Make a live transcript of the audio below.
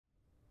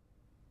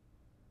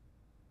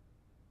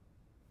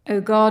O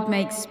God,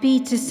 make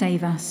speed to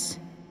save us.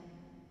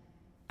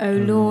 O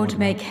Lord,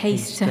 make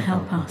haste to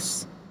help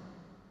us.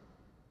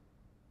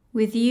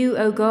 With you,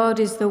 O God,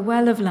 is the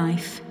well of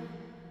life,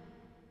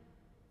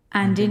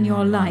 and in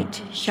your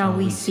light shall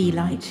we see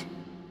light.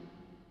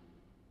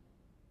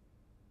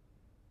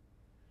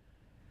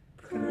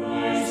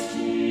 Christ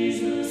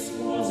Jesus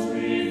was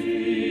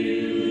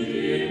revealed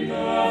in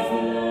the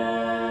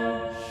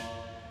flesh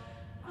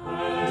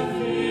and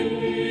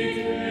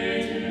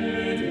vindicated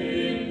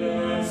in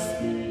the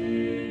Spirit.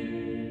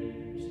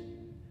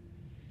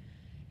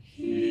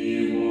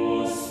 He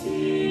was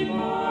seen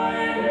by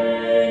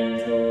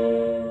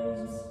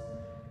angels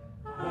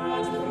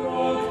and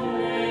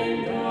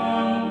proclaimed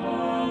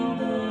among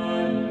the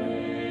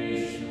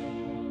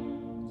nations.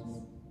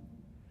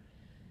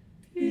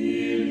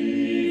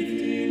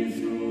 Believed in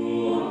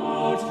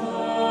throughout the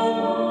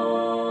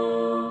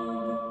world.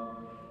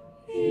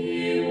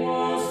 He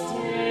was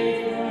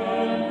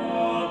taken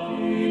up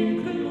in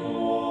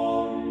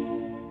glory.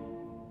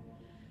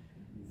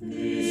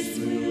 This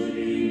will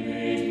be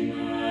made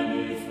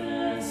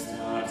manifest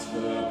at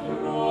the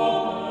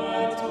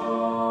proper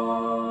time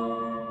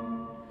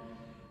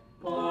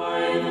by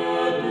the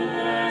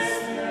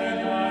blessed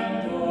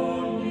and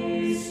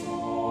only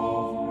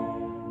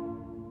Sovereign,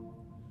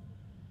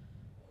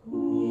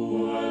 who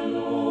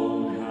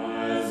alone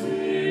has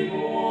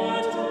immortality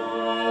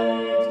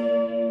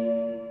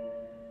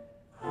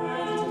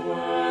and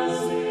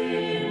dwells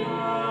in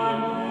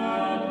unapproachable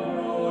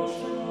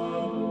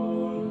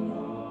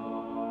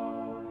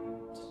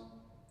light.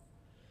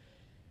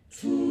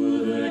 To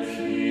the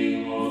King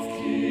of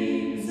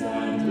kings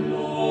and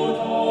Lord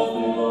of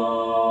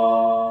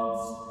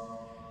lords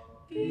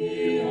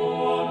be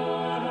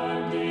honor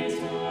and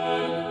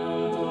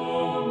eternal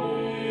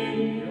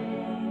dominion.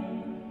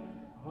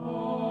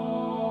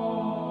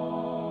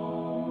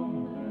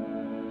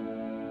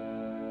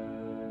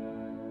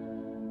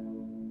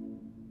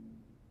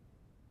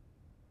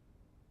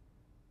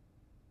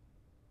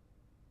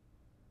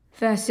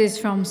 Verses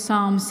from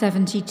Psalm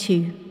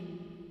 72.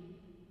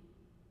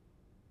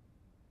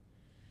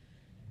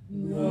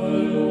 The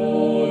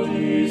Lord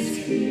is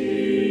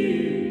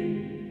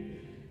King.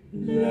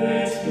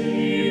 Let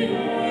the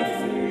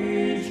earth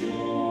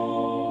rejoice.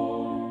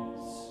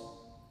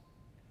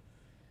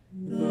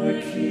 The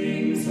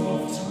kings of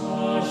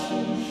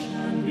Tarshish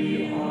and the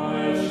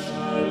isles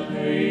shall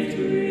pay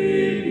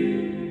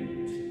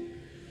tribute.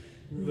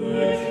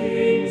 The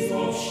kings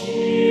of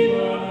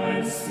Sheba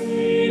and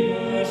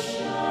Seba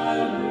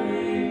shall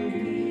bring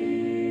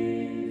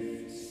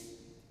gifts.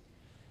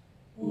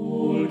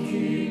 All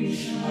kings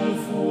shall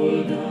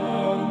fall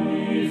down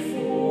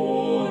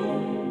before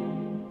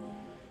him.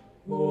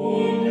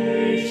 All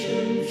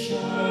nations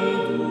shall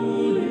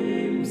do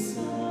him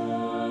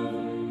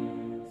service.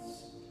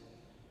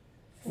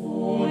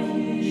 For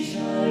he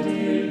shall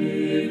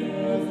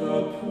deliver the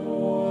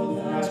poor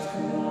that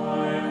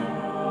cry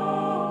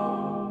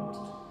out,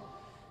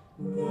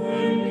 the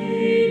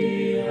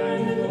needy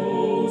and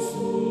those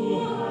who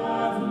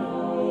have no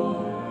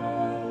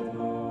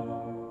helper.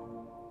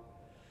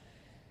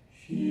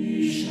 He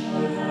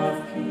shall have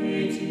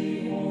pity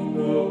on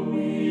the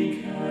weak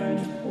and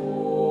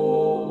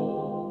poor.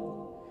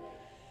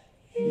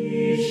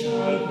 He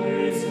shall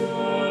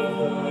preserve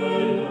the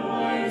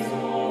lives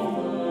of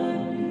the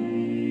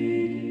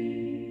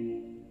needy.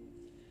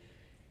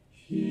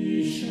 He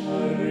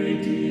shall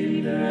redeem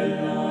their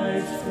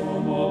lives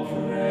from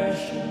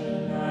oppression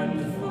and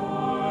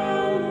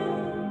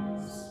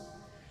violence,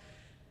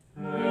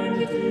 and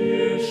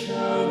dear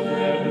shall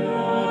their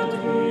blood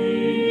be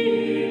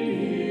in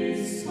his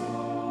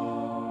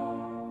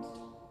sight.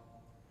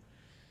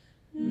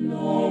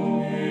 Long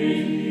may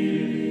he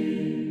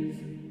live.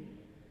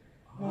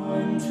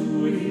 Unto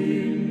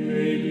him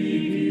may be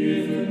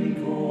given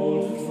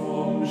gold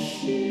from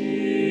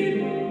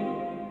Sheba.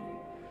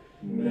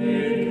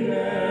 May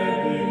prayer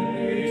be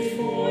made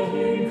for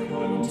him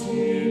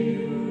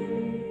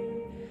continually,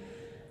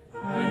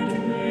 and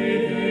may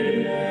they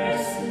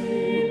bless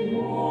him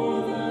all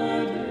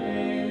the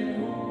day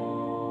long.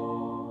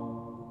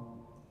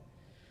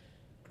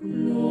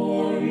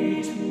 Glory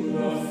to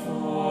the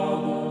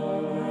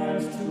Father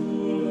and to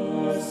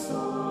the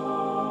Son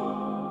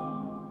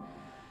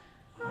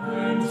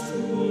and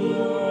to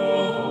the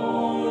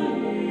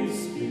Holy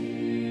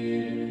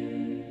Spirit,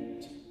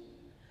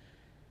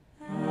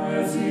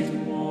 as it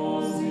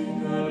was in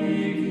the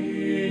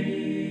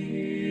beginning,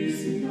 is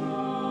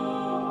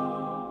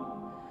now,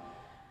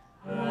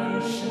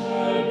 and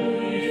shall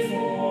be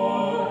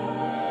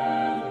forever.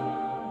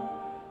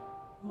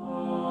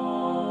 Amen.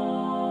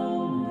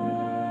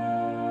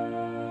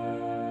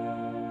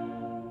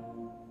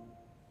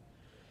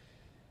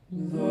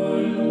 The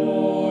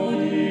Lord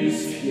is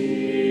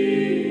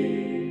King.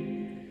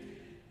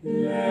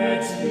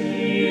 Let the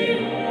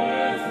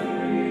earth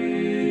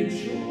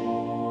rejoice.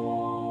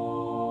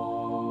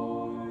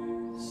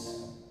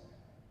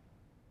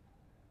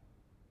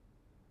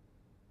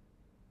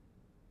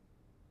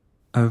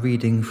 A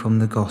reading from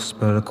the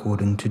Gospel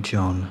according to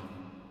John.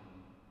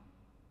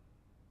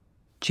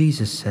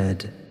 Jesus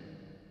said,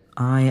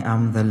 "I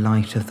am the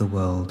light of the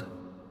world.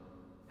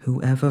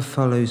 Whoever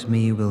follows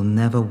me will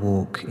never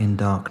walk in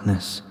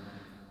darkness,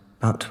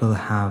 but will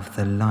have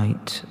the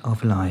light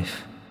of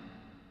life."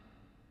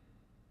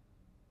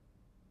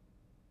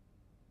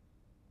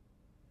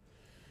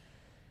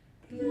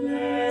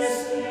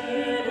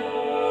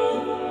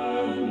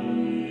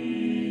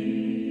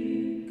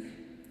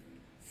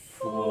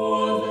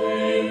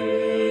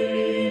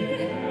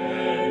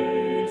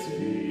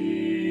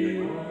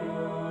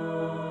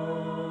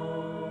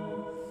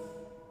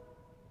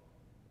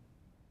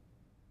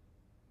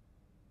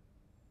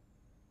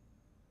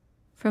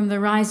 From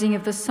the rising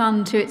of the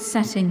sun to its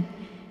setting,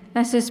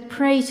 let us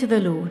pray to the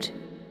Lord.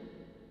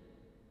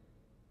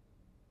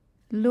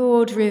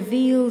 Lord,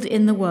 revealed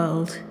in the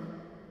world,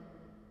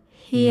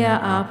 hear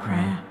our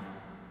prayer.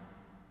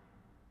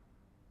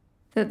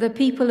 That the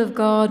people of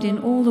God in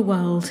all the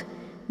world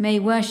may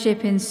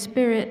worship in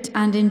spirit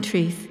and in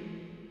truth,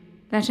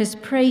 let us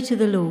pray to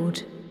the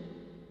Lord.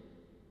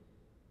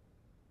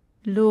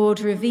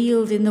 Lord,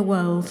 revealed in the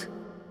world,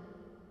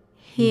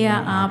 hear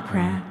our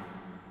prayer.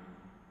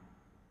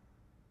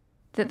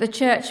 That the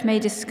Church may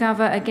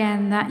discover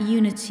again that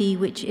unity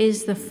which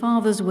is the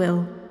Father's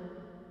will,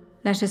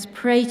 let us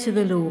pray to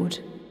the Lord.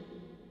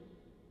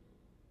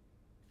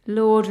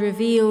 Lord,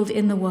 revealed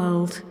in the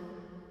world,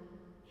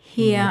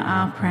 hear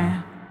our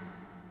prayer.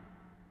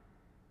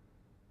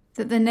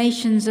 That the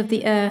nations of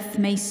the earth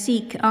may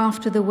seek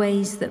after the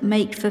ways that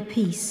make for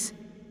peace,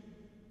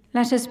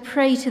 let us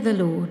pray to the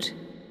Lord.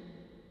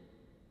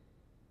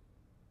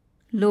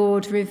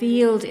 Lord,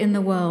 revealed in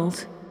the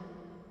world,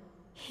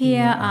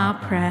 hear our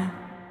prayer.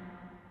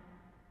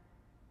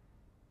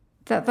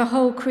 That the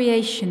whole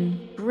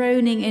creation,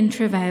 groaning in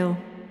travail,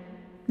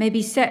 may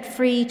be set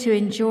free to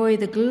enjoy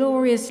the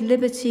glorious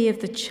liberty of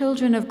the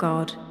children of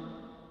God,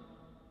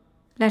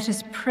 let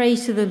us pray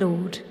to the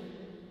Lord.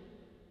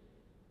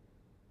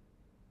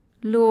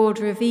 Lord,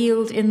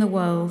 revealed in the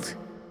world,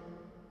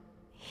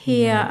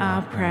 hear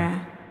our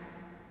prayer.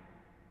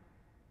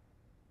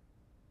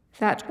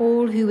 That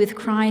all who with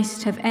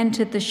Christ have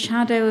entered the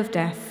shadow of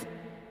death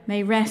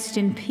may rest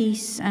in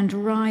peace and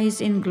rise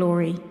in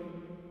glory,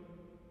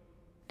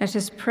 let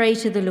us pray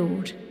to the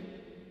Lord.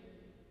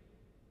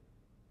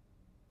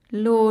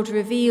 Lord,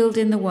 revealed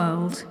in the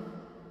world,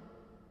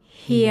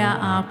 hear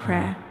our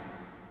prayer.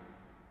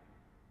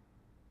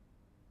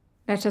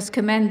 Let us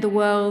commend the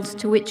world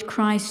to which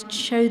Christ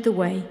showed the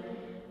way,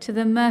 to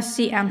the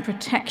mercy and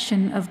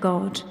protection of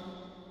God.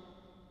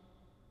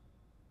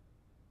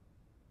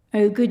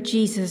 O good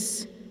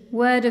Jesus,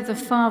 word of the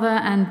Father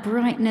and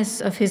brightness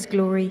of his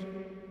glory,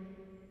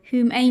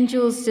 whom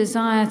angels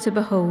desire to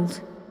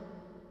behold,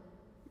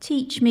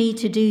 teach me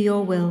to do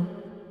your will,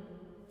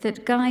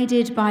 that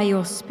guided by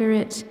your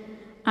Spirit,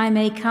 I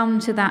may come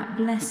to that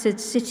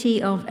blessed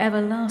city of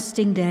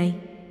everlasting day,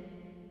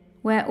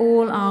 where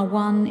all are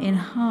one in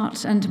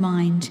heart and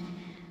mind,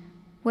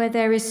 where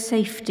there is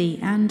safety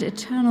and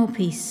eternal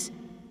peace,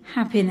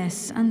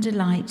 happiness and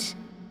delight,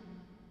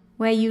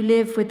 where you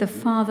live with the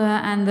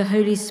Father and the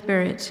Holy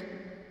Spirit,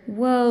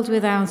 world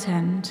without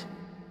end.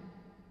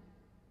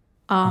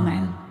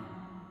 Amen.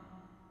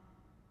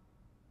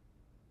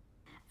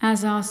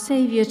 As our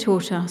Saviour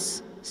taught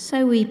us,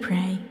 so we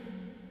pray.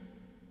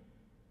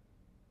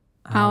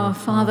 Our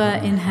Father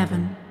in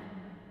heaven,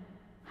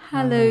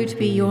 hallowed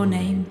be your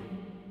name.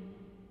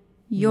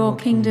 Your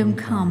kingdom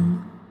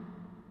come,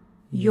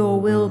 your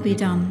will be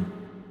done,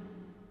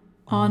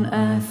 on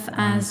earth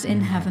as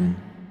in heaven.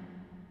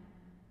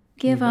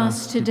 Give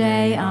us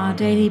today our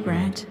daily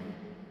bread.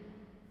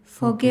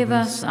 Forgive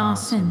us our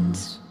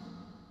sins,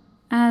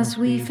 as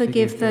we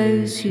forgive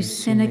those who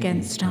sin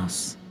against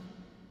us.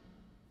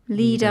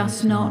 Lead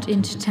us not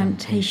into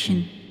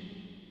temptation,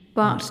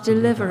 but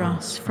deliver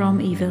us from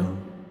evil.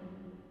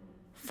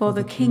 For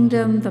the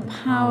kingdom, the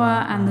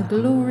power, and the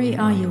glory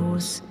are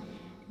yours,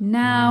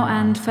 now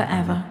and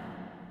forever.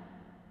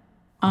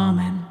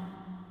 Amen.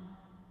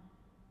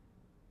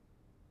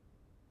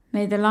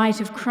 May the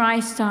light of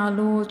Christ our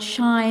Lord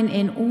shine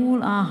in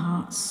all our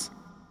hearts.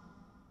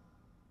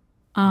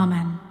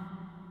 Amen.